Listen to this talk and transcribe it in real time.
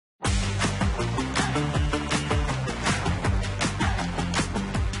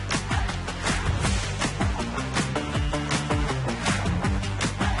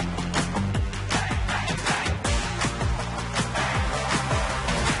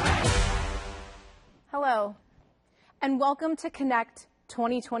and welcome to Connect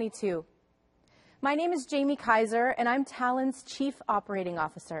 2022. My name is Jamie Kaiser, and I'm Talend's Chief Operating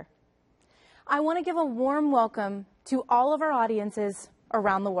Officer. I want to give a warm welcome to all of our audiences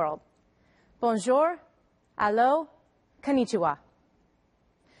around the world. Bonjour, allo, konnichiwa.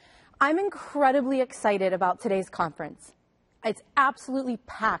 I'm incredibly excited about today's conference. It's absolutely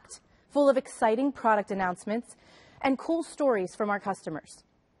packed full of exciting product announcements and cool stories from our customers.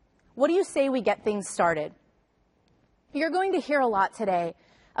 What do you say we get things started? You're going to hear a lot today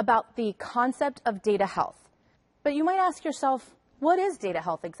about the concept of data health, but you might ask yourself, what is data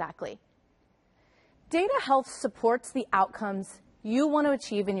health exactly? Data health supports the outcomes you want to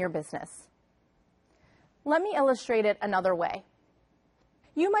achieve in your business. Let me illustrate it another way.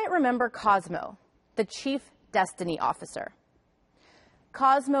 You might remember Cosmo, the Chief Destiny Officer.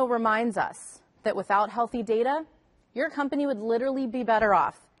 Cosmo reminds us that without healthy data, your company would literally be better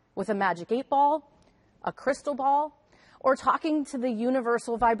off with a magic 8-ball, a crystal ball, or talking to the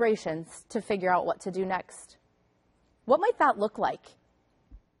universal vibrations to figure out what to do next. What might that look like?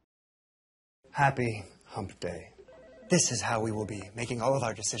 Happy hump day. This is how we will be making all of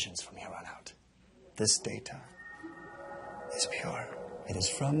our decisions from here on out. This data is pure. It is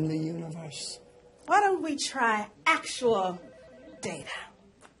from the universe. Why don't we try actual data?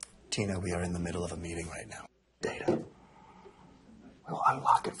 Tina, we are in the middle of a meeting right now. Data. We'll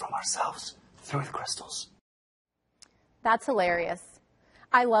unlock it from ourselves through the crystals. That's hilarious.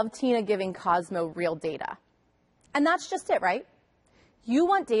 I love Tina giving Cosmo real data. And that's just it, right? You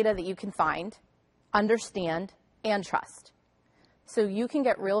want data that you can find, understand, and trust, so you can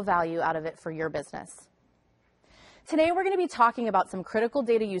get real value out of it for your business. Today, we're going to be talking about some critical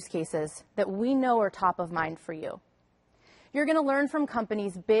data use cases that we know are top of mind for you. You're going to learn from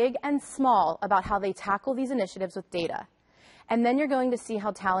companies big and small about how they tackle these initiatives with data. And then you're going to see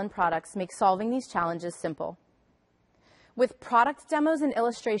how Talend products make solving these challenges simple. With product demos and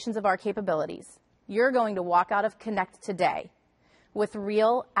illustrations of our capabilities, you're going to walk out of Connect today with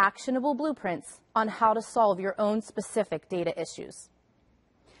real, actionable blueprints on how to solve your own specific data issues.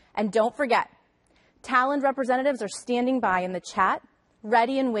 And don't forget, Talend representatives are standing by in the chat,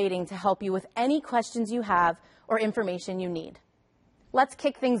 ready and waiting to help you with any questions you have or information you need. Let's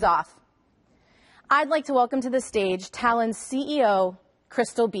kick things off. I'd like to welcome to the stage Talend CEO,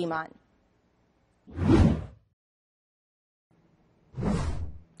 Crystal Beaumont.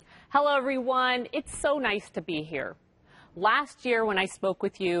 Hello, everyone. It's so nice to be here. Last year, when I spoke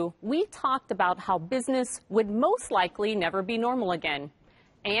with you, we talked about how business would most likely never be normal again.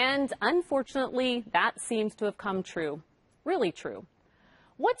 And unfortunately, that seems to have come true. Really true.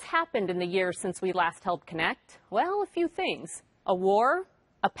 What's happened in the year since we last held Connect? Well, a few things. A war,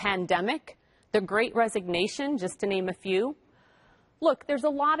 a pandemic, the Great Resignation, just to name a few. Look, there's a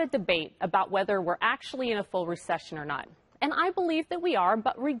lot of debate about whether we're actually in a full recession or not. And I believe that we are,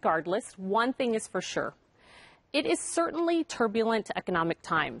 but regardless, one thing is for sure. It is certainly turbulent economic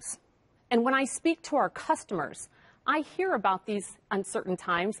times. And when I speak to our customers, I hear about these uncertain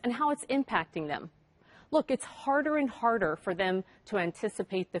times and how it's impacting them. Look, it's harder and harder for them to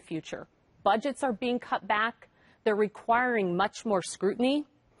anticipate the future. Budgets are being cut back. They're requiring much more scrutiny.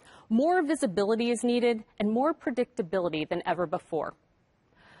 More visibility is needed and more predictability than ever before.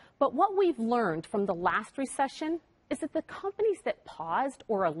 But what we've learned from the last recession is that the companies that paused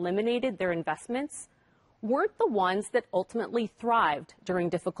or eliminated their investments weren't the ones that ultimately thrived during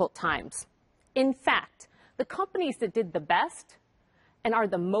difficult times. In fact, the companies that did the best and are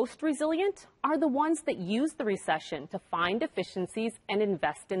the most resilient are the ones that use the recession to find efficiencies and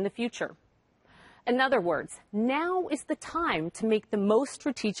invest in the future. In other words, now is the time to make the most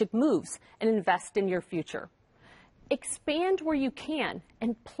strategic moves and invest in your future. Expand where you can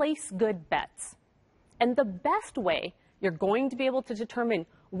and place good bets. And the best way you're going to be able to determine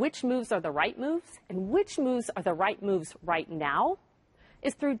which moves are the right moves and which moves are the right moves right now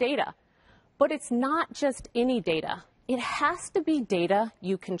is through data. But it's not just any data. It has to be data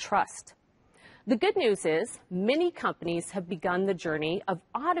you can trust. The good news is many companies have begun the journey of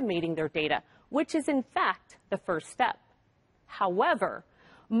automating their data, which is in fact the first step. However,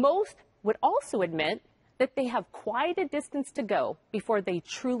 most would also admit that they have quite a distance to go before they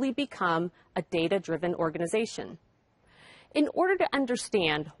truly become a data-driven organization. In order to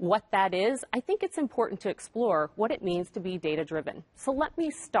understand what that is, I think it's important to explore what it means to be data-driven. So let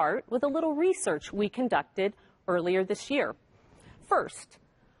me start with a little research we conducted earlier this year. First,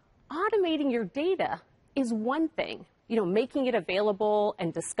 automating your data is one thing. Making it available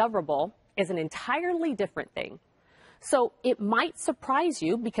and discoverable is an entirely different thing. So it might surprise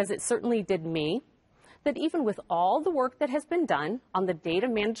you, because it certainly did me, that even with all the work that has been done on the data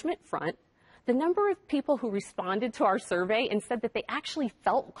management front, The number of people who responded to our survey and said that they actually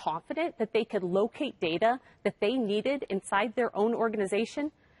felt confident that they could locate data that they needed inside their own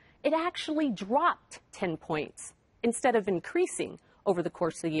organization, it actually dropped 10 points instead of increasing over the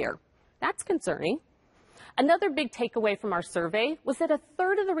course of the year. That's concerning. Another big takeaway from our survey was that a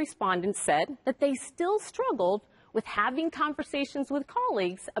third of the respondents said that they still struggled with having conversations with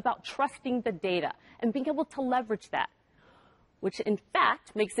colleagues about trusting the data and being able to leverage that, which in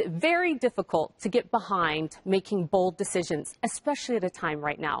fact makes it very difficult to get behind making bold decisions, especially at a time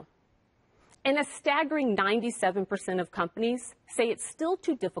right now. And a staggering 97% of companies say it's still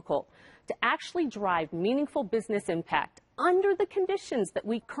too difficult to actually drive meaningful business impact under the conditions that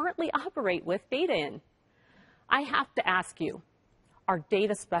we currently operate with data in. I have to ask you, our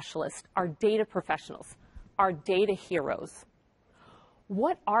data specialists, our data professionals, our data heroes,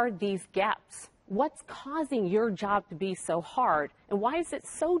 what are these gaps? What's causing your job to be so hard? And why is it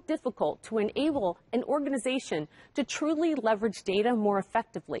so difficult to enable an organization to truly leverage data more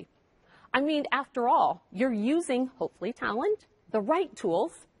effectively? I mean, after all, you're using, hopefully, Talend, the right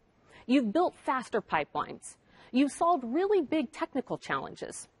tools. You've built faster pipelines. You've solved really big technical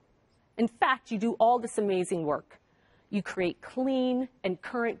challenges. In fact, you do all this amazing work. You create clean and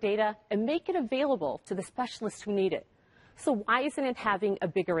current data and make it available to the specialists who need it. So why isn't it having a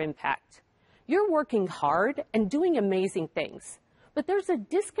bigger impact? You're working hard and doing amazing things, but there's a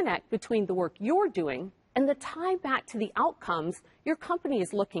disconnect between the work you're doing and the tie back to the outcomes your company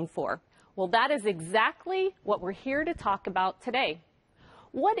is looking for. Well, that is exactly what we're here to talk about today.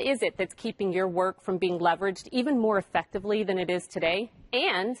 What is it that's keeping your work from being leveraged even more effectively than it is today?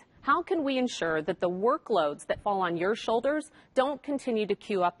 And how can we ensure that the workloads that fall on your shoulders don't continue to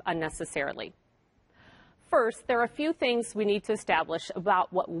queue up unnecessarily? First, there are a few things we need to establish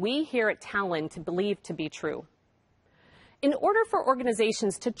about what we here at Talend to believe to be true. In order for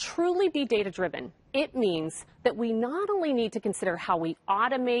organizations to truly be data-driven, it means that we not only need to consider how we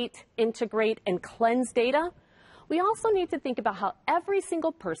automate, integrate, and cleanse data, we also need to think about how every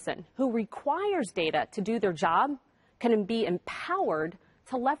single person who requires data to do their job can be empowered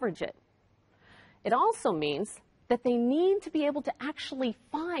to leverage it. It also means that they need to be able to actually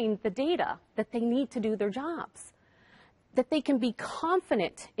find the data that they need to do their jobs, that they can be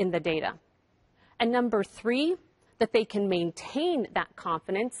confident in the data. And number three, that they can maintain that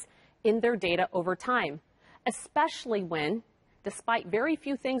confidence in their data over time, especially when, despite very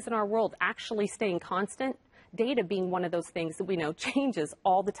few things in our world actually staying constant, data being one of those things that we know changes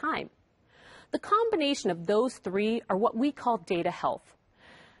all the time. The combination of those three are what we call data health.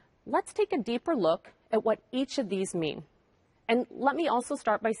 Let's take a deeper look at what each of these mean. And let me also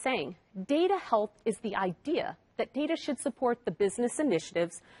start by saying, data health is the idea that data should support the business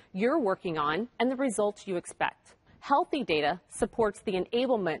initiatives you're working on and the results you expect. Healthy data supports the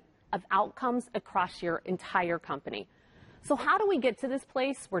enablement of outcomes across your entire company. So how do we get to this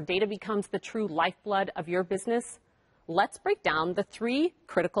place where data becomes the true lifeblood of your business? Let's break down the three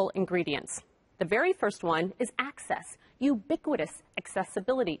critical ingredients. The very first one is access, ubiquitous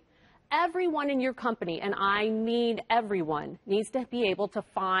accessibility. Everyone in your company, and I mean everyone, needs to be able to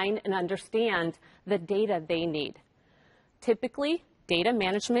find and understand the data they need. Typically, data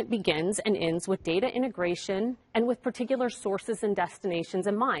management begins and ends with data integration and with particular sources and destinations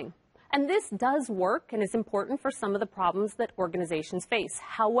in mind. And this does work and is important for some of the problems that organizations face.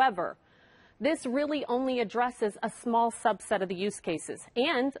 However, this really only addresses a small subset of the use cases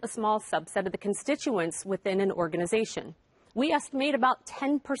and a small subset of the constituents within an organization. We estimate about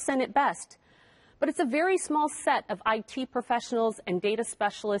 10% at best, but it's a very small set of IT professionals and data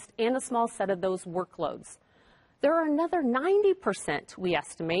specialists and a small set of those workloads. There are another 90%, we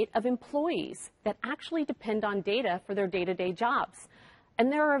estimate, of employees that actually depend on data for their day-to-day jobs.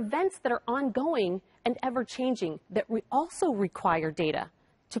 And there are events that are ongoing and ever-changing that also require data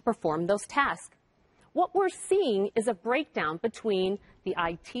to perform those tasks. What we're seeing is a breakdown between the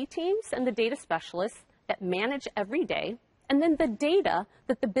IT teams and the data specialists that manage every day, and then the data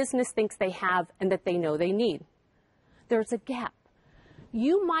that the business thinks they have and that they know they need. There's a gap.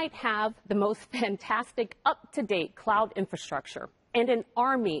 You might have the most fantastic up-to-date cloud infrastructure and an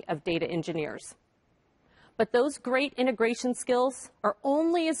army of data engineers. But those great integration skills are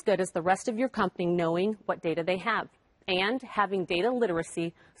only as good as the rest of your company knowing what data they have and having data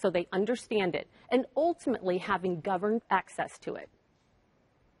literacy so they understand it and ultimately having governed access to it.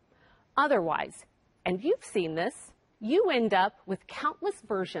 Otherwise, and you've seen this, you end up with countless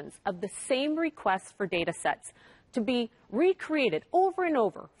versions of the same requests for data sets to be recreated over and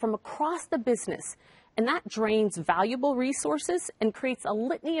over from across the business, and that drains valuable resources and creates a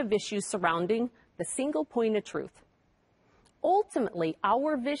litany of issues surrounding the single point of truth. ultimately,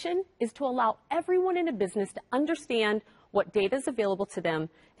 our vision is to allow everyone in a business to understand what data is available to them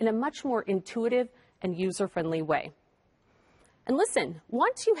in a much more intuitive and user-friendly way. And listen,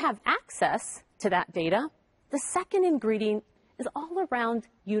 once you have access to that data, the second ingredient is all around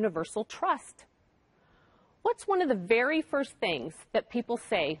universal trust. What's one of the very first things that people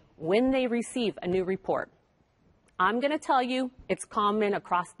say when they receive a new report? I'm going to tell you it's common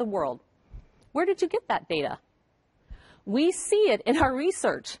across the world. Where did you get that data? We see it in our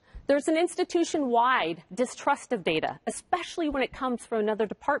research. There's an institution-wide distrust of data, especially when it comes from another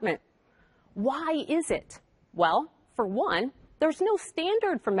department. Why is it? Well, for one, there's no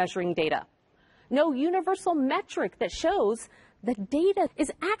standard for measuring data. No universal metric that shows the data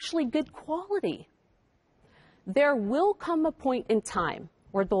is actually good quality. There will come a point in time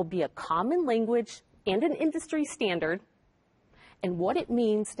where there'll be a common language and an industry standard and what it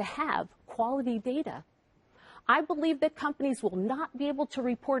means to have quality data. I believe that companies will not be able to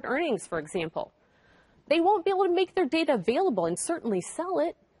report earnings, for example. They won't be able to make their data available and certainly sell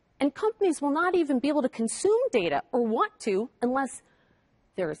it. And companies will not even be able to consume data or want to unless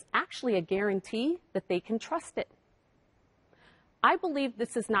there's actually a guarantee that they can trust it. I believe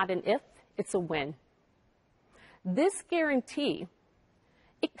this is not an if, it's a when. This guarantee,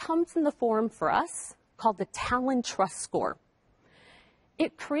 it comes in the form for us called the Talend Trust Score.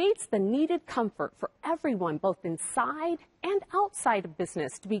 It creates the needed comfort for everyone, both inside and outside of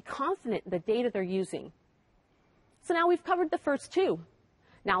business, to be confident in the data they're using. So now we've covered the first two.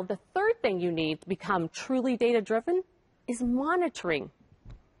 Now, the third thing you need to become truly data-driven is monitoring.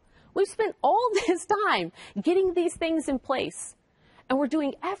 We've spent all this time getting these things in place, and we're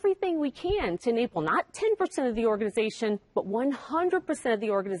doing everything we can to enable not 10% of the organization, but 100% of the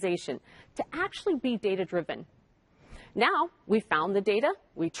organization to actually be data-driven. Now, we found the data,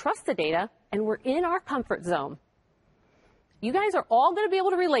 we trust the data, and we're in our comfort zone. You guys are all going to be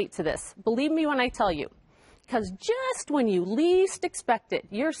able to relate to this, believe me when I tell you. Because just when you least expect it,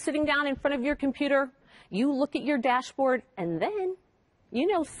 you're sitting down in front of your computer, you look at your dashboard, and then you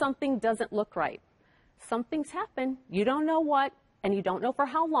know something doesn't look right. Something's happened, you don't know what, and you don't know for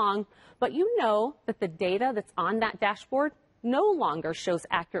how long, but you know that the data that's on that dashboard no longer shows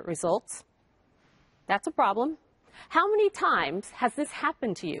accurate results. That's a problem. How many times has this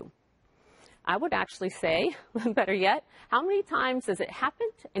happened to you? I would actually say, better yet, how many times has it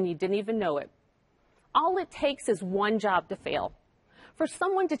happened and you didn't even know it? All it takes is one job to fail, for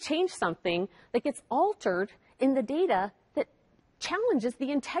someone to change something that gets altered in the data that challenges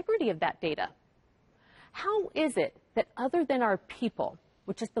the integrity of that data. How is it that other than our people,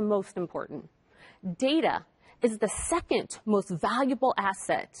 which is the most important, data is the second most valuable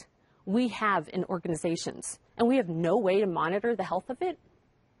asset we have in organizations, and we have no way to monitor the health of it?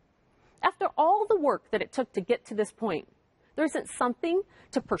 After all the work that it took to get to this point, there isn't something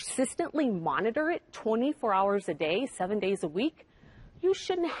to persistently monitor it 24 hours a day, 7 days a week. You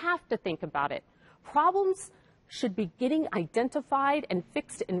shouldn't have to think about it. Problems should be getting identified and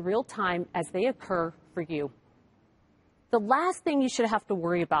fixed in real time as they occur for you. The last thing you should have to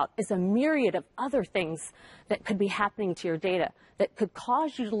worry about is a myriad of other things that could be happening to your data that could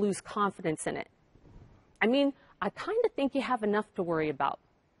cause you to lose confidence in it. I mean, I kind of think you have enough to worry about.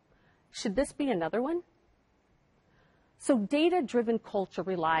 Should this be another one? So data-driven culture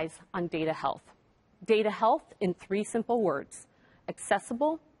relies on data health. Data health in 3 simple words: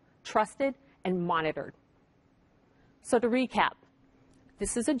 accessible, trusted, and monitored. So to recap,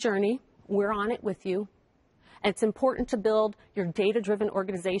 this is a journey. We're on it with you. And it's important to build your data-driven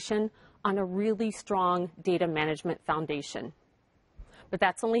organization on a really strong data management foundation. But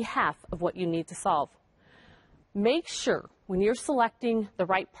that's only half of what you need to solve. Make sure when you're selecting the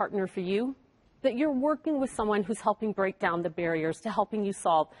right partner for you that you're working with someone who's helping break down the barriers to helping you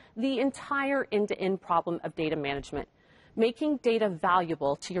solve the entire end-to-end problem of data management, making data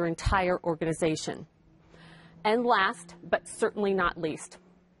valuable to your entire organization. And last, but certainly not least,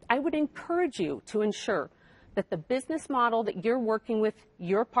 I would encourage you to ensure that the business model that you're working with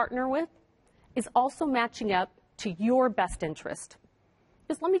your partner with is also matching up to your best interest.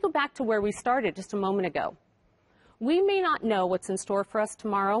 Just let me go back to where we started just a moment ago. We may not know what's in store for us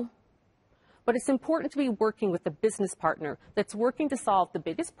tomorrow, but it's important to be working with a business partner that's working to solve the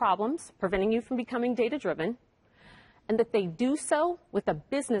biggest problems, preventing you from becoming data-driven, and that they do so with a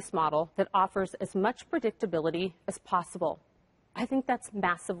business model that offers as much predictability as possible. I think that's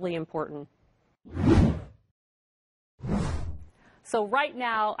massively important. So right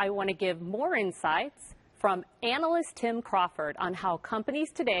now, I want to give more insights from analyst Tim Crawford on how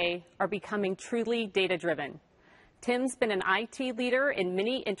companies today are becoming truly data-driven. Tim's been an IT leader in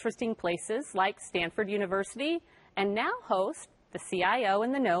many interesting places like Stanford University and now host the CIO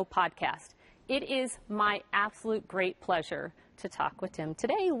In the Know podcast. It is my absolute great pleasure to talk with Tim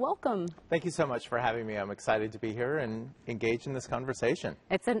today. Welcome. Thank you so much for having me. I'm excited to be here and engage in this conversation.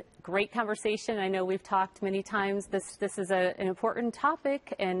 It's a great conversation. I know we've talked many times. This is an important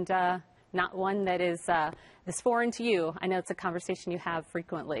topic and not one that is foreign to you. I know it's a conversation you have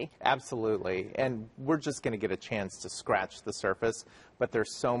frequently. Absolutely. And we're just going to get a chance to scratch the surface, but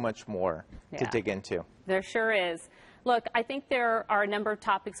there's so much more to dig into. There sure is. Look, I think there are a number of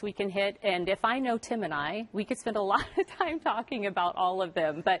topics we can hit, and if I know Tim and I, we could spend a lot of time talking about all of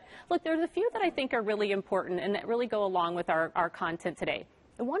them. But look, there's a few that I think are really important and that really go along with our content today.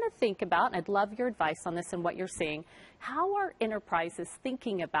 I want to think about, and I'd love your advice on this and what you're seeing, how are enterprises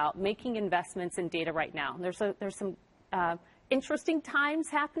thinking about making investments in data right now? There's some interesting times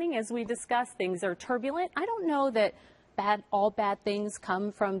happening as we discuss. Things are turbulent. I don't know that all bad things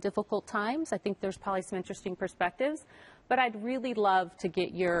come from difficult times. I think there's probably some interesting perspectives, but I'd really love to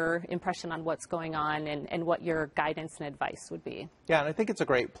get your impression on what's going on and what your guidance and advice would be. Yeah, and I think it's a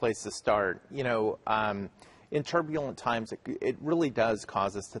great place to start. You know, in turbulent times, it really does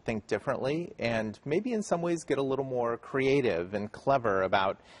cause us to think differently and maybe in some ways get a little more creative and clever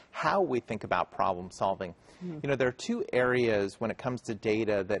about how we think about problem solving. Mm-hmm. You know, there are two areas when it comes to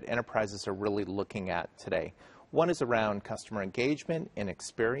data that enterprises are really looking at today. One is around customer engagement and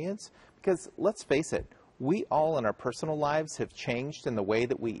experience, because let's face it, we all in our personal lives have changed in the way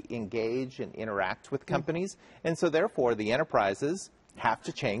that we engage and interact with companies, and so therefore the enterprises have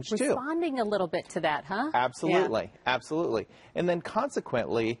to change too. Responding a little bit to that, huh? Absolutely, absolutely. And then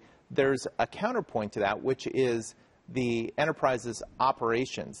consequently, there's a counterpoint to that, which is the enterprise's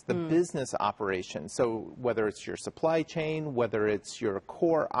operations, the business operations. So whether it's your supply chain, whether it's your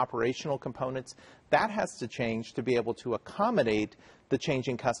core operational components, that has to change to be able to accommodate the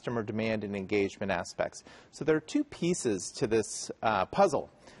changing customer demand and engagement aspects. So there are two pieces to this puzzle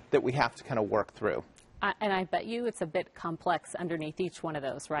that we have to kind of work through. And I bet you it's a bit complex underneath each one of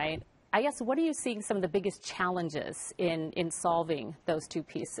those, right? I guess, what are you seeing some of the biggest challenges in solving those two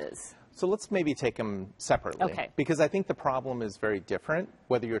pieces? So let's maybe take them separately, okay, because I think the problem is very different,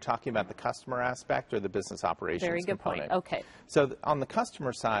 whether you're talking about the customer aspect or the business operations Very good component. point. Okay. So on the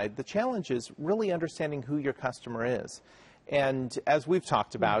customer side, the challenge is really understanding who your customer is. And as we've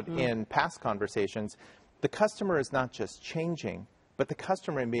talked about in past conversations, the customer is not just changing, but the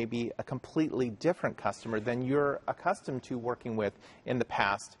customer may be a completely different customer than you're accustomed to working with in the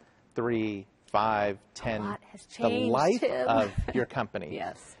past 3, 5, 10, a lot has changed, the life Tim. of your company.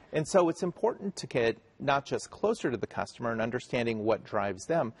 Yes. And so it's important to get not just closer to the customer and understanding what drives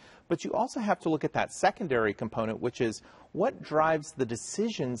them, but you also have to look at that secondary component, which is what drives the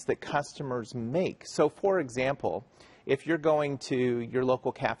decisions that customers make. So for example, if you're going to your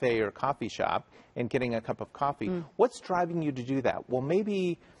local cafe or coffee shop and getting a cup of coffee, what's driving you to do that? Well,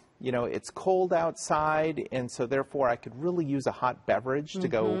 maybe, you know, it's cold outside, and so therefore I could really use a hot beverage to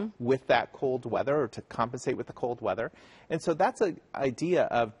go with that cold weather or to compensate with the cold weather. And so that's an idea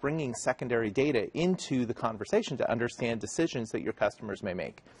of bringing secondary data into the conversation to understand decisions that your customers may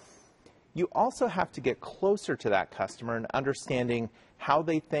make. You also have to get closer to that customer and understanding how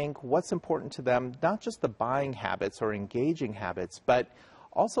they think, what's important to them, not just the buying habits or engaging habits, but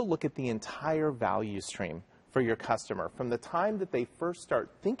also look at the entire value stream for your customer, from the time that they first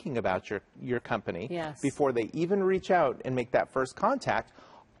start thinking about your company, before they even reach out and make that first contact,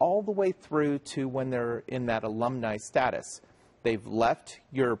 all the way through to when they're in that alumni status. They've left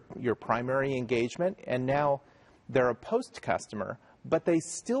your primary engagement, and now they're a post customer, but they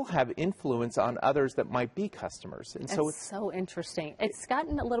still have influence on others that might be customers. And so it's so interesting. It's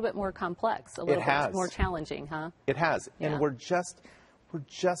gotten a little bit more complex, a little bit more challenging, huh? It has. And we're just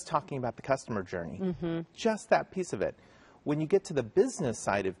talking about the customer journey, just that piece of it. When you get to the business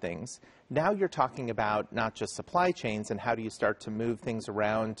side of things, now you're talking about not just supply chains and how do you start to move things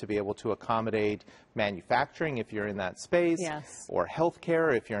around to be able to accommodate manufacturing if you're in that space, or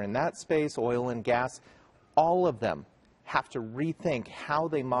healthcare if you're in that space, oil and gas. All of them have to rethink how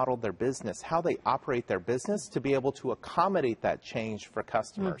they model their business, how they operate their business to be able to accommodate that change for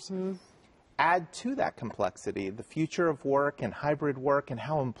customers. Add to that complexity the future of work and hybrid work and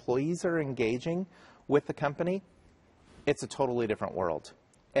how employees are engaging with the company. It's a totally different world.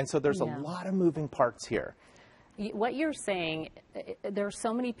 And so there's a lot of moving parts here. What you're saying, there are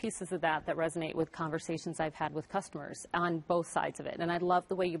so many pieces of that resonate with conversations I've had with customers on both sides of it. And I love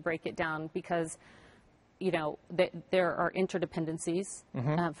the way you break it down because, you know, there are interdependencies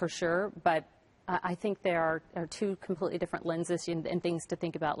for sure, but I think there are two completely different lenses and things to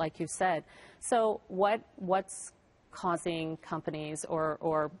think about, like you said. So what's causing companies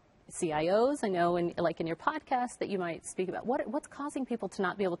or CIOs. I know in your podcast that you might speak about what's causing people to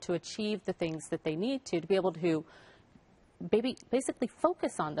not be able to achieve the things that they need to be able to basically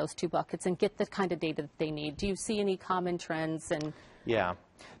focus on those two buckets and get the kind of data that they need. Do you see any common trends? And yeah,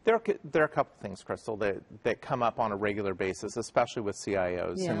 there are a couple things, Crystal, that come up on a regular basis, especially with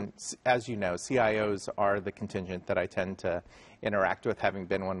CIOs. Yeah. And as you know, CIOs are the contingent that I tend to interact with, having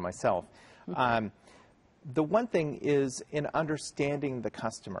been one myself. The one thing is in understanding the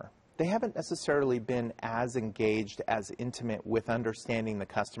customer. They haven't necessarily been as engaged, as intimate with understanding the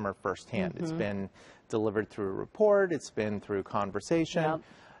customer firsthand. It's been delivered through a report. It's been through conversation. Yep.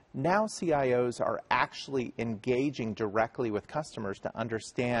 Now CIOs are actually engaging directly with customers to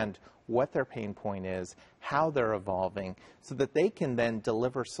understand what their pain point is, how they're evolving, so that they can then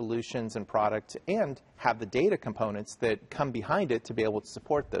deliver solutions and product and have the data components that come behind it to be able to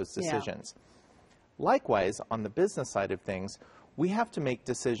support those decisions. Yeah. Likewise, on the business side of things, we have to make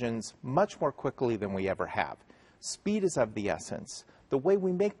decisions much more quickly than we ever have. Speed is of the essence. The way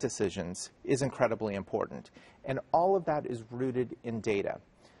we make decisions is incredibly important, and all of that is rooted in data.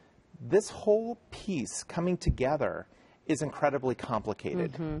 This whole piece coming together is incredibly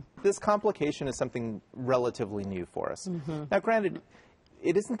complicated. This complication is something relatively new for us. Now, granted,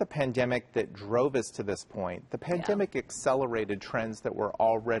 it isn't the pandemic that drove us to this point. The pandemic accelerated trends that were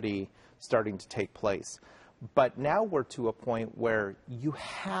already starting to take place. But now we're to a point where you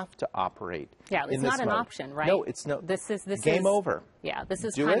have to operate. Yeah, it's in this not an mode. option, right? No, it's no. This is game over. Yeah, this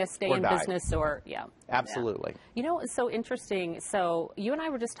is Do kind it of stay or in die. business or Absolutely. You know, it's so interesting. So you and I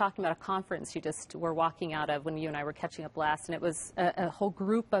were just talking about a conference you just were walking out of when you and I were catching up last, and it was a whole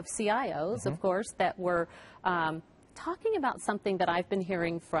group of CIOs, of course, that were talking about something that I've been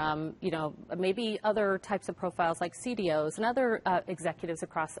hearing from, maybe other types of profiles like CDOs and other executives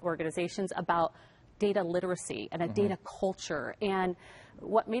across organizations about data literacy and a data culture. And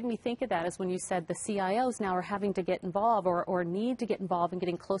what made me think of that is when you said the CIOs now are having to get involved or need to get involved in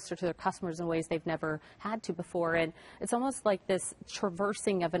getting closer to their customers in ways they've never had to before. And it's almost like this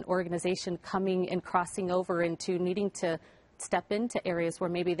traversing of an organization coming and crossing over into needing to step into areas where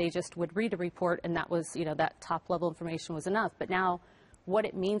maybe they just would read a report and that was, that top level information was enough. But now what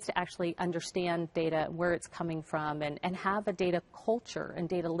it means to actually understand data, where it's coming from, and have a data culture and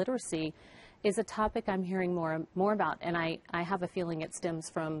data literacy is a topic I'm hearing more about, and I have a feeling it stems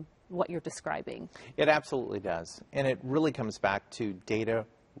from what you're describing. It absolutely does, and it really comes back to data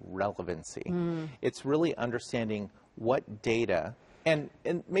relevancy. It's really understanding what data, and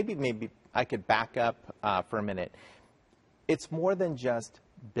maybe I could back up for a minute. It's more than just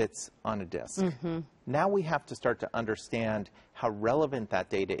bits on a disk. Now we have to start to understand how relevant that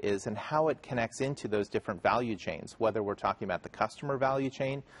data is and how it connects into those different value chains, whether we're talking about the customer value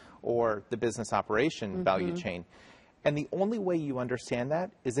chain or the business operation value chain. And the only way you understand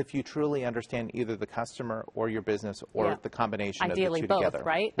that is if you truly understand either the customer or your business or the combination Ideally of the two both, together.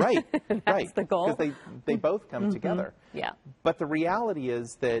 Right? Right. That's right. the goal. Because they both come together. Yeah. But the reality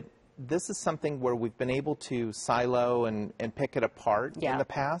is that this is something where we've been able to silo and pick it apart in the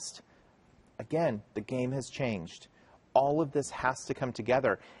past. Again, the game has changed. All of this has to come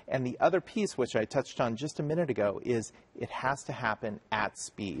together. And the other piece, which I touched on just a minute ago, is it has to happen at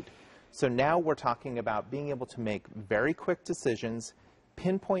speed. So now we're talking about being able to make very quick decisions,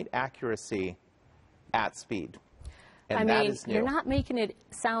 pinpoint accuracy at speed. And that is new. You're not making it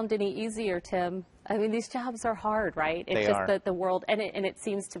sound any easier, Tim. I mean, these jobs are hard, right? It's just that the world, and it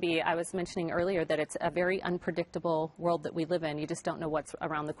seems to be, I was mentioning earlier that it's a very unpredictable world that we live in. You just don't know what's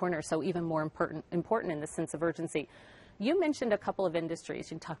around the corner, so even more important in the sense of urgency. You mentioned a couple of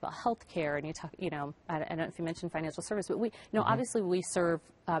industries. You talk about healthcare, and you talk, I don't know if you mentioned financial service, but we, obviously we serve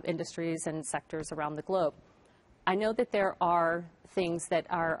industries and sectors around the globe. I know that there are things that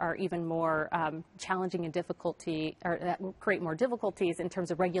are even more challenging and difficulty, or that create more difficulties in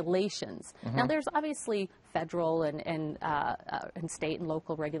terms of regulations. Now, there's obviously federal and state and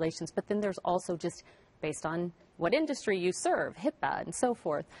local regulations, but then there's also just based on what industry you serve, HIPAA and so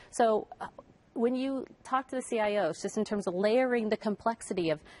forth. So when you talk to the CIOs, just in terms of layering the complexity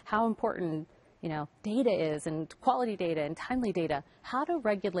of how important data is, and quality data and timely data, how do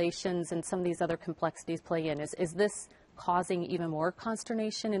regulations and some of these other complexities play in? Is this causing even more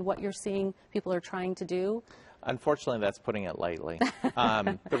consternation in what you're seeing people are trying to do? Unfortunately, that's putting it lightly.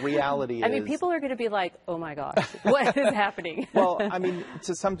 The reality is... I mean, people are going to be like, oh my gosh, what is happening? Well, I mean,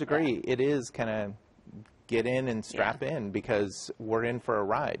 to some degree, it is kind of get in and strap in, because we're in for a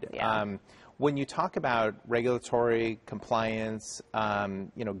ride. When you talk about regulatory compliance,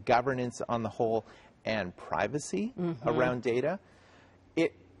 governance on the whole, and privacy around data,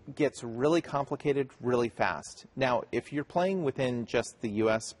 gets really complicated really fast. Now, if you're playing within just the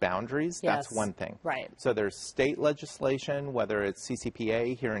U.S. boundaries, that's one thing. Right. So there's state legislation, whether it's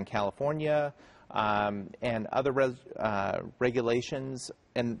CCPA here in California, and other regulations,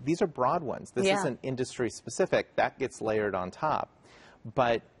 and these are broad ones. This isn't industry specific. That gets layered on top.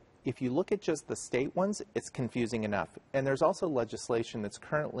 But if you look at just the state ones, it's confusing enough. And there's also legislation that's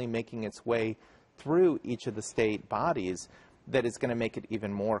currently making its way through each of the state bodies that is going to make it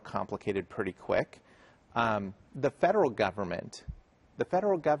even more complicated pretty quick. The federal government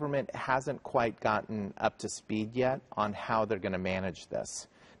hasn't quite gotten up to speed yet on how they're going to manage this.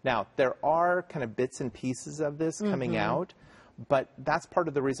 Now, there are kind of bits and pieces of this coming out, but that's part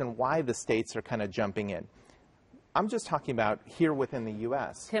of the reason why the states are kind of jumping in. I'm just talking about here within the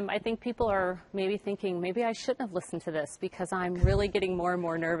U.S. Tim, I think people are maybe thinking, maybe I shouldn't have listened to this because I'm really getting more and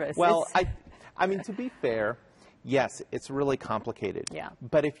more nervous. Well, I mean, to be fair, yes, it's really complicated. Yeah.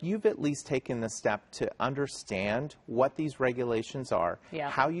 But if you've at least taken the step to understand what these regulations are,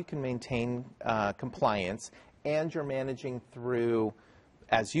 how you can maintain compliance, and you're managing through,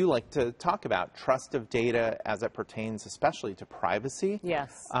 as you like to talk about, trust of data as it pertains especially to privacy,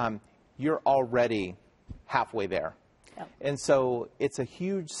 you're already halfway there. Yep. And so it's a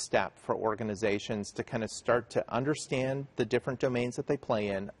huge step for organizations to kind of start to understand the different domains that they play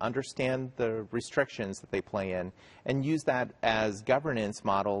in, understand the restrictions that they play in, and use that as governance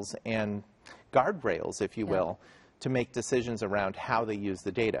models and guardrails, if you will, to make decisions around how they use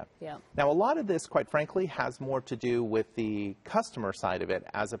the data. Yeah. Now, a lot of this, quite frankly, has more to do with the customer side of it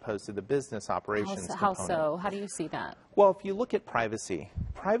as opposed to the business operations component. How so? How do you see that? Well, if you look at privacy,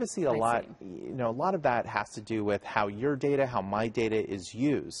 a lot of that has to do with how your data, how my data is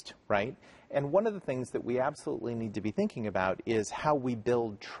used, right? And one of the things that we absolutely need to be thinking about is how we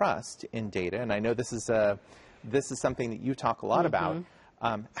build trust in data. And I know this is something that you talk a lot about.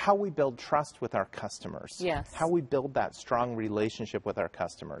 How we build trust with our customers. Yes. How we build that strong relationship with our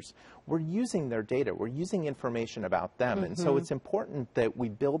customers. We're using their data. We're using information about them. And so it's important that we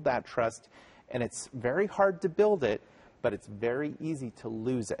build that trust. And it's very hard to build it, but it's very easy to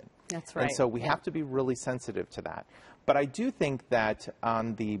lose it. That's right. And so we have to be really sensitive to that. But I do think that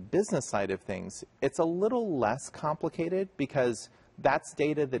on the business side of things, it's a little less complicated because that's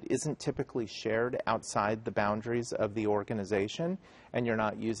data that isn't typically shared outside the boundaries of the organization, and you're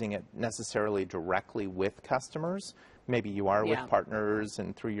not using it necessarily directly with customers. Maybe you are with partners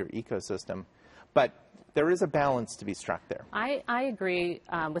and through your ecosystem. But there is a balance to be struck there. I agree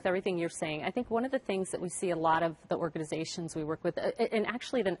with everything you're saying. I think one of the things that we see a lot of the organizations we work with, and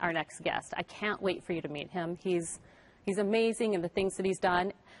actually our next guest, I can't wait for you to meet him. He's amazing in the things that he's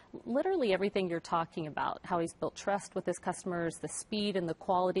done. Literally everything you're talking about, how he's built trust with his customers, the speed and the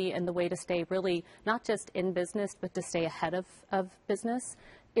quality and the way to stay really not just in business, but to stay ahead of business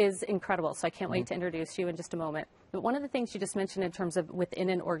is incredible. So I can't wait to introduce you in just a moment. But one of the things you just mentioned in terms of within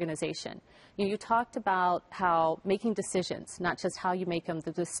an organization, you talked about how making decisions, not just how you make them,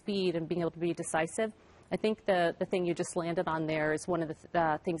 the speed and being able to be decisive. I think the thing you just landed on there is one of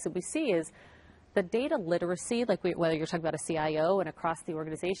the things that we see is the data literacy, like whether you're talking about a CIO and across the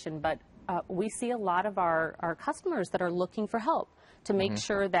organization, but we see a lot of our customers that are looking for help to make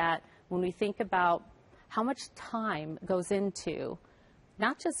sure that when we think about how much time goes into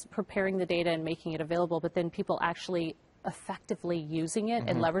not just preparing the data and making it available, but then people actually effectively using it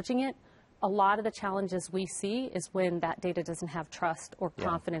and leveraging it, a lot of the challenges we see is when that data doesn't have trust or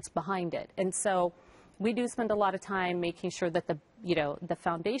confidence behind it. And so we do spend a lot of time making sure that the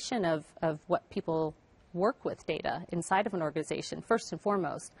foundation of what people work with data inside of an organization, first and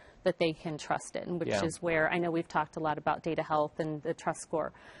foremost, that they can trust it, which is where I know we've talked a lot about data health and the trust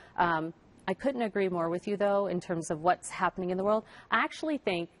score. I couldn't agree more with you, though, in terms of what's happening in the world. I actually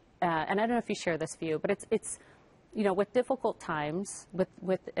think, and I don't know if you share this view, but it's with difficult times,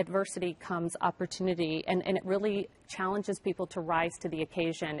 with adversity comes opportunity, and it really challenges people to rise to the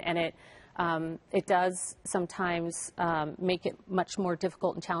occasion, and it does sometimes make it much more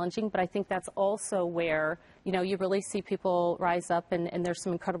difficult and challenging, but I think that's also where, you really see people rise up and there's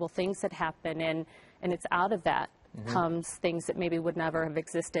some incredible things that happen, and it's out of that comes things that maybe would never have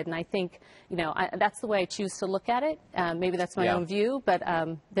existed. And I think, that's the way I choose to look at it. Maybe that's my own view, but...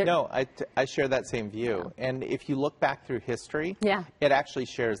 No, I share that same view. Yeah. And if you look back through history, it actually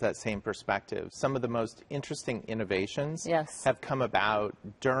shares that same perspective. Some of the most interesting innovations have come about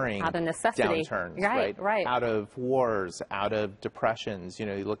during out of necessity. Downturns, right? Out of wars, out of depressions. You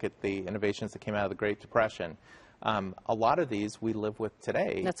look at the innovations that came out of the Great Depression. A lot of these we live with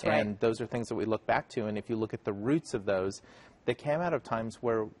today. That's right. And those are things that we look back to. And if you look at the roots of those, they came out of times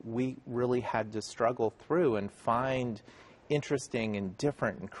where we really had to struggle through and find interesting and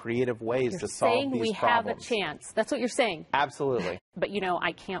different and creative ways You're to solve saying these we problems. have a chance. That's what you're saying. Absolutely. But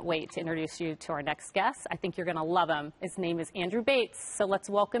I can't wait to introduce you to our next guest. I think you're going to love him. His name is Andrew Bates. So let's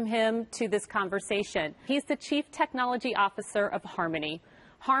welcome him to this conversation. He's the Chief Technology Officer of Harmoney.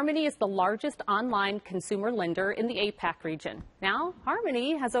 Harmoney is the largest online consumer lender in the APAC region. Now,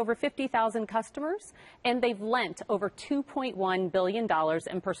 Harmoney has over 50,000 customers, and they've lent over $2.1 billion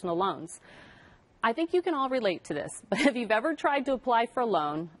in personal loans. I think you can all relate to this, but if you've ever tried to apply for a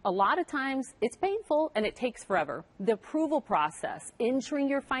loan, a lot of times it's painful and it takes forever. The approval process, entering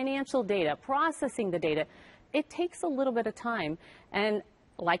your financial data, processing the data, it takes a little bit of time. And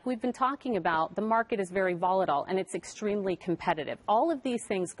like we've been talking about, the market is very volatile and it's extremely competitive. All of these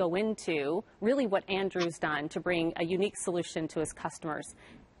things go into really what Andrew's done to bring a unique solution to his customers.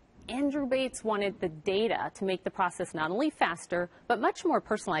 Andrew Bates wanted the data to make the process not only faster, but much more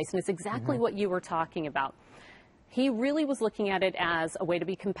personalized, and it's exactly what you were talking about. He really was looking at it as a way to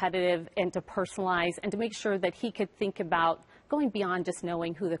be competitive and to personalize and to make sure that he could think about going beyond just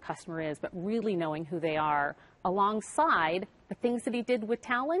knowing who the customer is, but really knowing who they are, alongside the things that he did with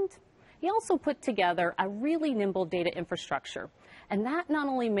Talend. He also put together a really nimble data infrastructure, and that not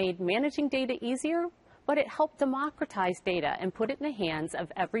only made managing data easier, but it helped democratize data and put it in the hands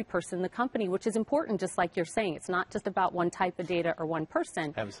of every person in the company, which is important, just like you're saying. It's not just about one type of data or one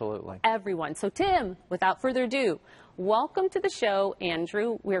person. Absolutely. Everyone. So Tim, without further ado, welcome to the show,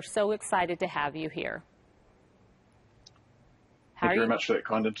 Andrew. We're so excited to have you here. Thank you very much for that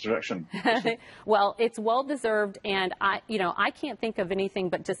kind introduction. Well, it's well-deserved, and I can't think of anything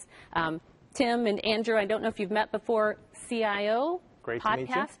but just Tim and Andrew. I don't know if you've met before. CIO. Great to meet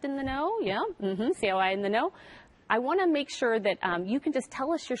you. Podcast In the Know, yeah, CIO In the Know. I want to make sure that you can just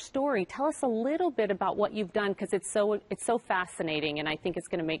tell us your story. Tell us a little bit about what you've done, because it's so fascinating, and I think it's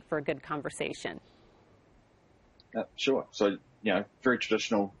going to make for a good conversation. Sure. So, very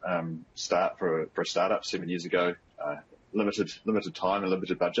traditional start for a startup 7 years ago. Limited time and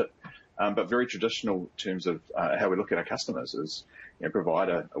limited budget, but very traditional in terms of how we look at our customers is provide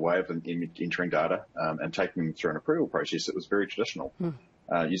a way of entering data and taking them through an approval process that was very traditional,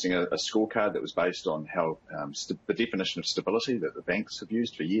 using a scorecard that was based on how the definition of stability that the banks have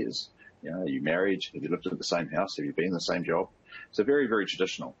used for years. Are you married? Have you lived in the same house? Have you been in the same job? So very, very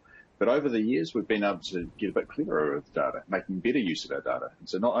traditional. But over the years, we've been able to get a bit cleverer with data, making better use of our data. And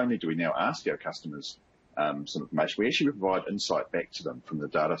so not only do we now ask our customers some information, we actually provide insight back to them from the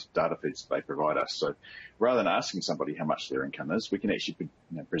data feeds that they provide us. So rather than asking somebody how much their income is, we can actually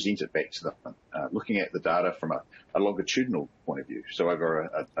present it back to them, looking at the data from a longitudinal point of view. So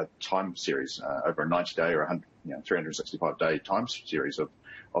over a time series, over a 90-day or 365-day time series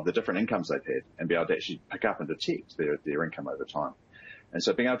of the different incomes they've had, and be able to actually pick up and detect their income over time. And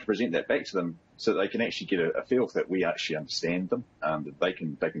so being able to present that back to them so that they can actually get a feel that we actually understand them, that they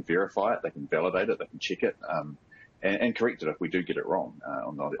can verify it, they can validate it, they can check it, and correct it if we do get it wrong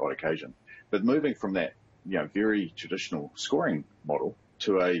on the odd occasion. But moving from that very traditional scoring model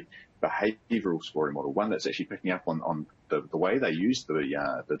to a behavioural scoring model, one that's actually picking up on the way they use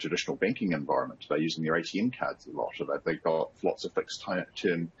the traditional banking environment. They're using their ATM cards a lot, so they've got lots of fixed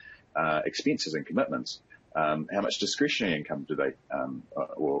term expenses and commitments. How much discretionary income do they,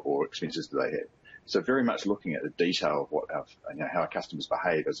 or expenses do they have? So very much looking at the detail of how our customers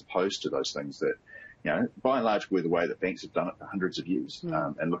behave, as opposed to those things that, by and large, were the way that banks have done it for hundreds of years,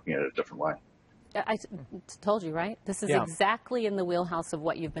 and looking at it a different way. I told you, right? This is exactly in the wheelhouse of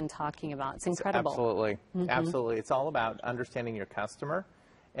what you've been talking about. It's incredible. Absolutely. Absolutely. It's all about understanding your customer,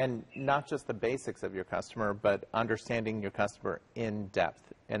 and not just the basics of your customer, but understanding your customer in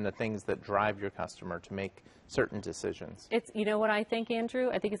depth and the things that drive your customer to make certain decisions. It's, what I think, Andrew?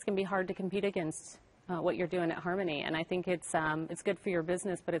 I think it's going to be hard to compete against what you're doing at Harmoney. And I think it's good for your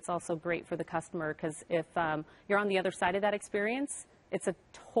business, but it's also great for the customer, because if you're on the other side of that experience, it's a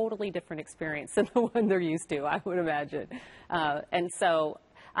totally different experience than the one they're used to, I would imagine. And so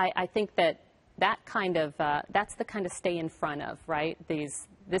I think that's the kind of stay in front of, right?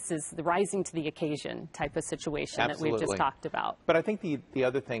 This is the rising to the occasion type of situation that we've just talked about. But I think the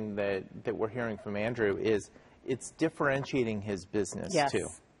other thing that we're hearing from Andrew is it's differentiating his business too,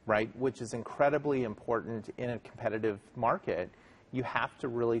 right? Which is incredibly important in a competitive market. You have to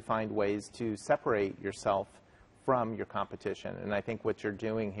really find ways to separate yourself from your competition. And I think what you're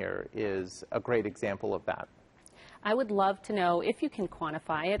doing here is a great example of that. I would love to know if you can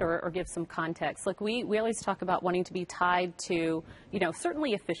quantify it or give some context. Like we always talk about wanting to be tied to,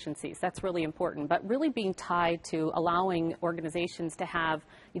 certainly efficiencies. That's really important, but really being tied to allowing organizations to have,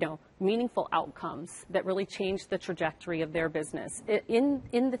 meaningful outcomes that really change the trajectory of their business. In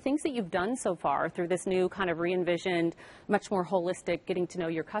the things that you've done so far through this new kind of re-envisioned, much more holistic, getting to know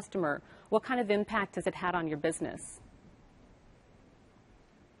your customer, what kind of impact has it had on your business?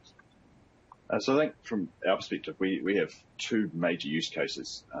 So I think from our perspective, we have two major use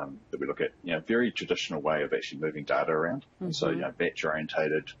cases that we look at. Very traditional way of actually moving data around. Mm-hmm. And so, batch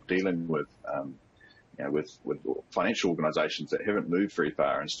orientated, dealing with financial organisations that haven't moved very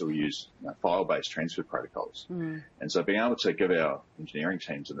far and still use file-based transfer protocols. Mm. And so being able to give our engineering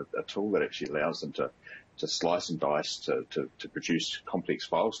teams a tool that actually allows them to slice and dice to produce complex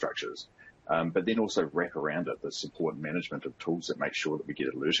file structures. But then also wrap around it the support and management of tools that make sure that we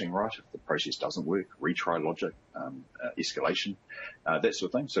get alerting right if the process doesn't work, retry logic, escalation, that sort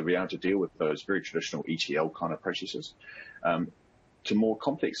of thing. So be able to deal with those very traditional ETL kind of processes to more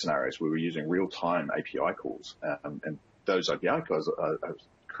complex scenarios where we're using real-time API calls. And those API calls are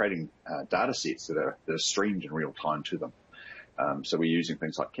creating data sets that are streamed in real time to them. So we're using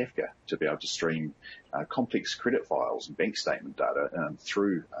things like Kafka to be able to stream complex credit files and bank statement data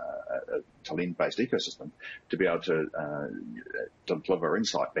through a Talend-based ecosystem to be able to deliver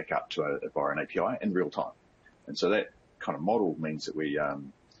insight back up to via an API in real time. And so that kind of model means that we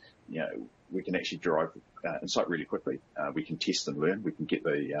can actually derive insight really quickly. We can test and learn. We can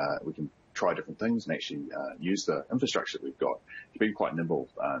we can try different things and actually use the infrastructure that we've got to be quite nimble,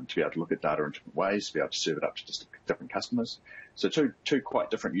 to be able to look at data in different ways, to be able to serve it up to just different customers. So two quite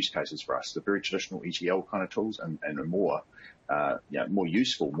different use cases for us, the very traditional ETL kind of tools and a more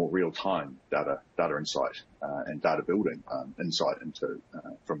useful, more real-time data insight and data building insight into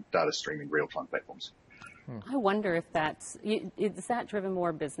from data streaming real-time platforms. I wonder if is that driven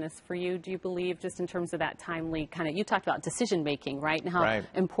more business for you? Do you believe, just in terms of that timely kind of, you talked about decision making, right? And how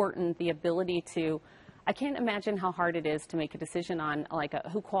important the ability to, I can't imagine how hard it is to make a decision on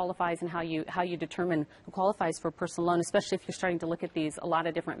who qualifies and how you determine who qualifies for a personal loan, especially if you're starting to look at a lot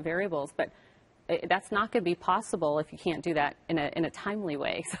of different variables. But that's not going to be possible if you can't do that in a timely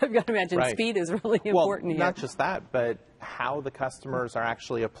way. So I've got to imagine speed is really important here. Not just that, but how the customers are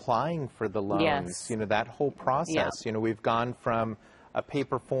actually applying for the loans. Yes. That whole process. Yeah. We've gone from a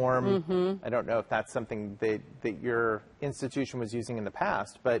paper form. Mm-hmm. I don't know if that's something that your institution was using in the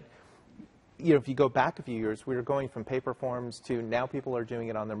past, but if you go back a few years, we were going from paper forms to now people are doing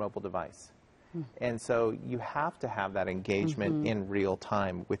it on their mobile device. And so you have to have that engagement in real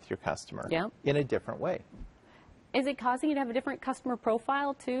time with your customer in a different way. Is it causing you to have a different customer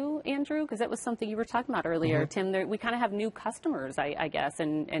profile too, Andrew? Because that was something you were talking about earlier, Tim. We kind of have new customers, I guess,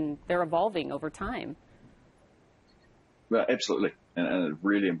 and they're evolving over time. Well, absolutely, and a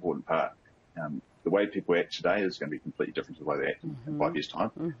really important part. The way people act today is going to be completely different to the way they act in 5 years'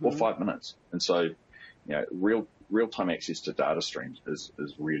 time or 5 minutes. And so, real-time access to data streams is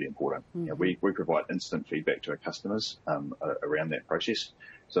really important. We provide instant feedback to our customers around that process.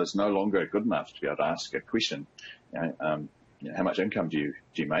 So it's no longer good enough to be able to ask a question, how much income do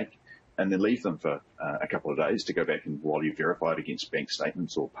you make, and then leave them for a couple of days to go back and while you verify it against bank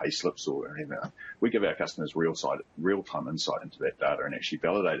statements or pay slips or anything. We give our customers real-time insight into that data and actually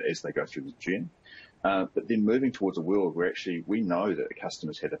validate it as they go through the journey. But then moving towards a world where actually we know that the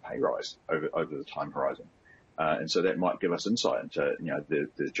customers had a pay rise over the time horizon. And so that might give us insight into,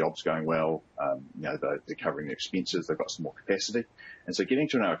 the job's going well, they're covering their expenses, they've got some more capacity. And so getting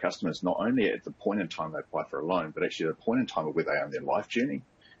to know our customers not only at the point in time they apply for a loan, but actually at the point in time of where they are in their life journey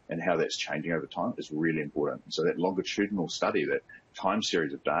and how that's changing over time is really important. So that longitudinal study, that time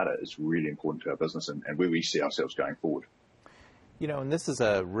series of data is really important to our business and where we see ourselves going forward. And this is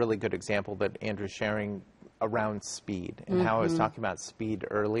a really good example that Andrew's sharing around speed and how I was talking about speed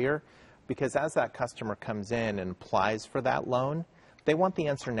earlier. Because as that customer comes in and applies for that loan, they want the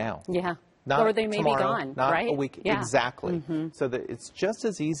answer now. Yeah. Not or they may tomorrow, be gone, not right? a week. Yeah. Exactly. So that it's just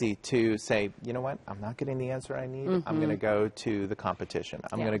as easy to say, you know what, I'm not getting the answer I need. I'm going to go to the competition.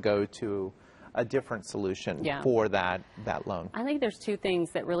 I'm going to go to a different solution for that loan. I think there's two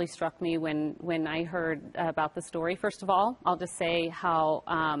things that really struck me when I heard about the story. First of all, I'll just say how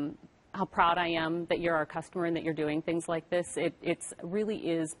proud I am that you're our customer and that you're doing things like this. It really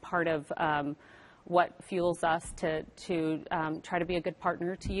is part of what fuels us to try to be a good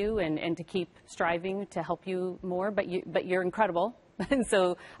partner to you and to keep striving to help you more. But you're incredible. And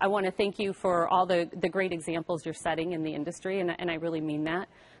so I want to thank you for all the great examples you're setting in the industry, and I really mean that.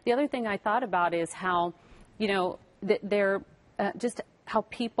 The other thing I thought about is how, they're just how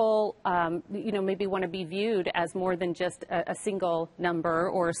people, maybe want to be viewed as more than just a single number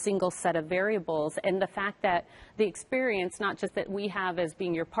or a single set of variables. And the fact that the experience, not just that we have as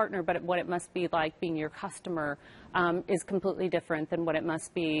being your partner, but what it must be like being your customer, is completely different than what it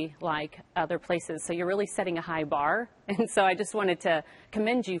must be like other places. So you're really setting a high bar. And so I just wanted to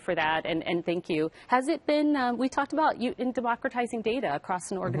commend you for that and thank you. Has it been, we talked about you in democratizing data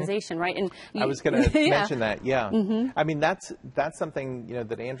across an organization, right? And I was going to mention that, yeah. I mean, that's something,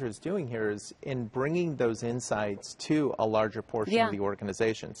 that Andrew's doing here is in bringing those insights to a larger portion of the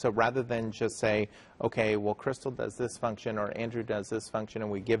organization. So rather than just say, okay, well, Crystal does this function or Andrew does this function,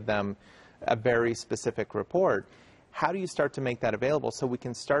 and we give them a very specific report, how do you start to make that available so we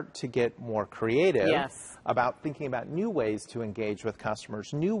can start to get more creative about thinking about new ways to engage with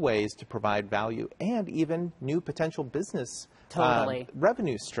customers, new ways to provide value, and even new potential business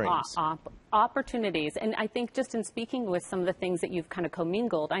revenue streams? Opportunities. And I think just in speaking with some of the things that you've kind of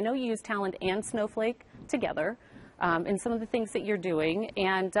commingled, I know you use Talend and Snowflake together in some of the things that you're doing.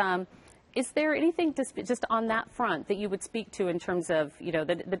 And is there anything just on that front that you would speak to in terms of,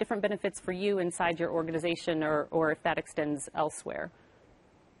 the different benefits for you inside your organization or if that extends elsewhere?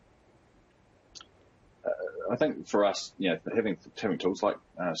 I think for us, having tools like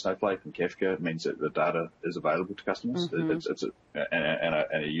Snowflake and Kafka means that the data is available to customers. It's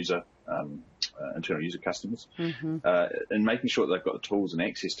a user, internal user customers, and making sure that they've got the tools and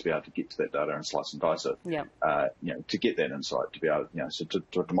access to be able to get to that data and slice and dice it. To get that insight, to be able,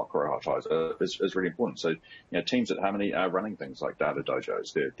 to democratize it is really important. So, teams at Harmoney are running things like data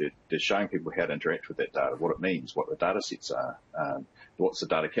dojos. They're showing people how to interact with that data, what it means, what the data sets are, what's the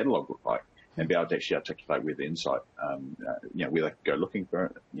data catalog look like, and be able to actually articulate where the insight, where they can go looking for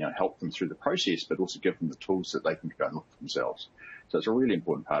it, help them through the process, but also give them the tools that they can go and look for themselves. So it's a really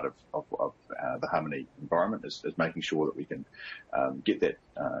important part of the Harmoney environment is making sure that we can get that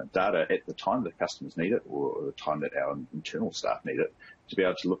data at the time that customers need it or the time that our internal staff need it to be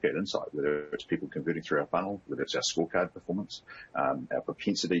able to look at insight, whether it's people converting through our funnel, whether it's our scorecard performance, our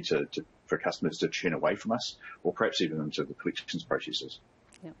propensity for customers to churn away from us, or perhaps even into the collections processes.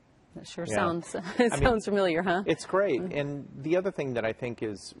 That sure sounds familiar, huh? It's great. And the other thing that I think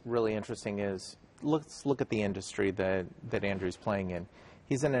is really interesting is let's look at the industry that Andrew's playing in.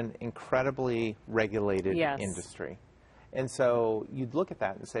 He's in an incredibly regulated industry. And so you'd look at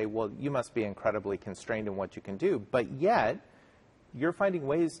that and say, well, you must be incredibly constrained in what you can do. But yet, you're finding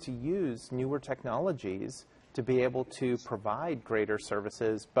ways to use newer technologies to be able to provide greater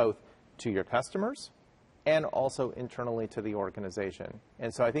services both to your customers and also internally to the organization.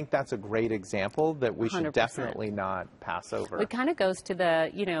 And so I think that's a great example that we should 100%. Definitely not pass over. It kind of goes to the,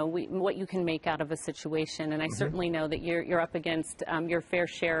 what you can make out of a situation. And I certainly know that you're up against your fair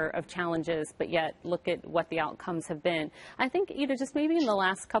share of challenges, but yet look at what the outcomes have been. I think, just maybe in the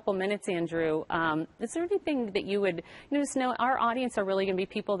last couple minutes, Andrew, is there anything that you would, just know our audience are really going to be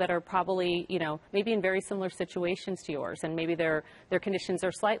people that are probably, maybe in very similar situations to yours, and maybe their conditions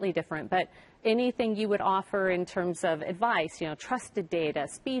are slightly different, but anything you would offer in terms of advice, trusted data,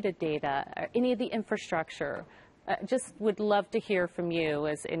 speed of data, any of the infrastructure? Just would love to hear from you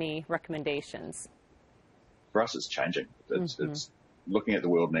as any recommendations. For us, it's changing. It's looking at the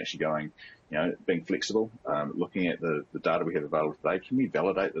world and actually going, being flexible, looking at the data we have available today. Can we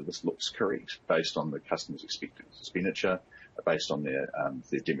validate that this looks correct based on the customer's expected expenditure, based on their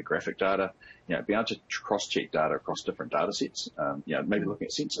demographic data, be able to cross-check data across different data sets, maybe looking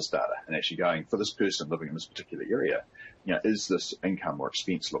at census data and actually going, for this person living in this particular area, is this income or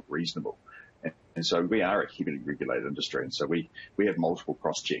expense look reasonable? And so we are a heavily regulated industry, and so we have multiple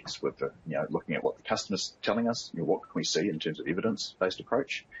cross-checks with looking at what the customer's telling us, what can we see in terms of evidence-based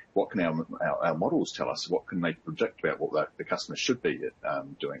approach, what can our models tell us, what can they predict about what the customer should be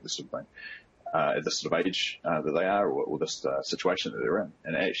doing, this sort of thing. At this sort of age that they are, or this situation that they're in,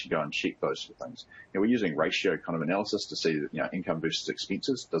 and actually go and check those sort of things. We're using ratio kind of analysis to see income versus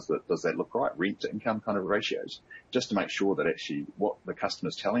expenses. Does that look right? Rent to income kind of ratios, just to make sure that actually what the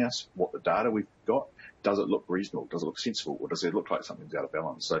customer's telling us, what the data we've got, does it look reasonable? Does it look sensible? Or does it look like something's out of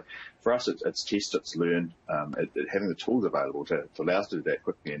balance? So for us, it's test, it's learn, having the tools available to allow us to do that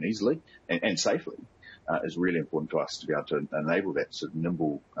quickly and easily and safely. Is really important to us to be able to enable that sort of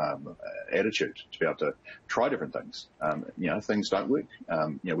nimble attitude to be able to try different things. Things don't work.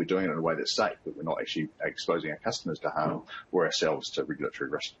 We're doing it in a way that's safe, but we're not actually exposing our customers to harm or ourselves to regulatory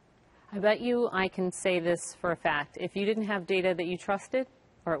risk. I bet you I can say this for a fact. If you didn't have data that you trusted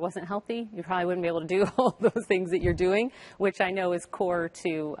or it wasn't healthy, you probably wouldn't be able to do all those things that you're doing, which I know is core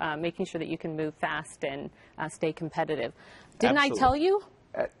to making sure that you can move fast and stay competitive. Didn't Absolutely. I tell you?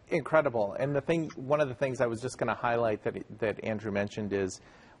 Incredible. And one of the things I was just going to highlight that Andrew mentioned is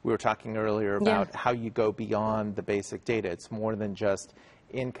we were talking earlier about how you go beyond the basic data. It's more than just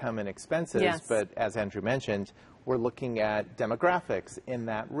income and expenses, but as Andrew mentioned, we're looking at demographics in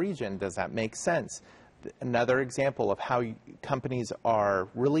that region. Does that make sense? Another example of how companies are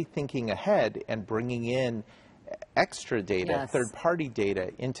really thinking ahead and bringing in extra data, third-party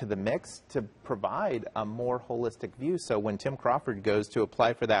data into the mix to provide a more holistic view. So when Tim Crawford goes to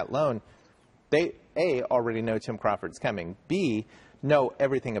apply for that loan, they, A, already know Tim Crawford's coming, B, know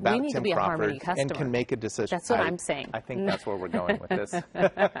everything about Tim Crawford and can make a decision. That's what I'm saying. I think that's where we're going with this.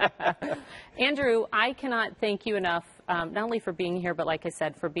 Andrew, I cannot thank you enough, not only for being here, but like I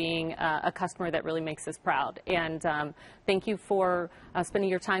said, for being a customer that really makes us proud. And thank you for spending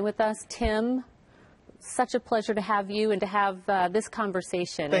your time with us. Tim, such a pleasure to have you and to have this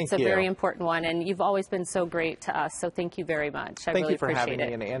conversation. It's a very important one, and you've always been so great to us, so thank you very much. I really appreciate it. Thank you for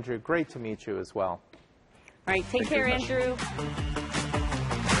having me, and Andrew, great to meet you as well. All right, take care, Andrew.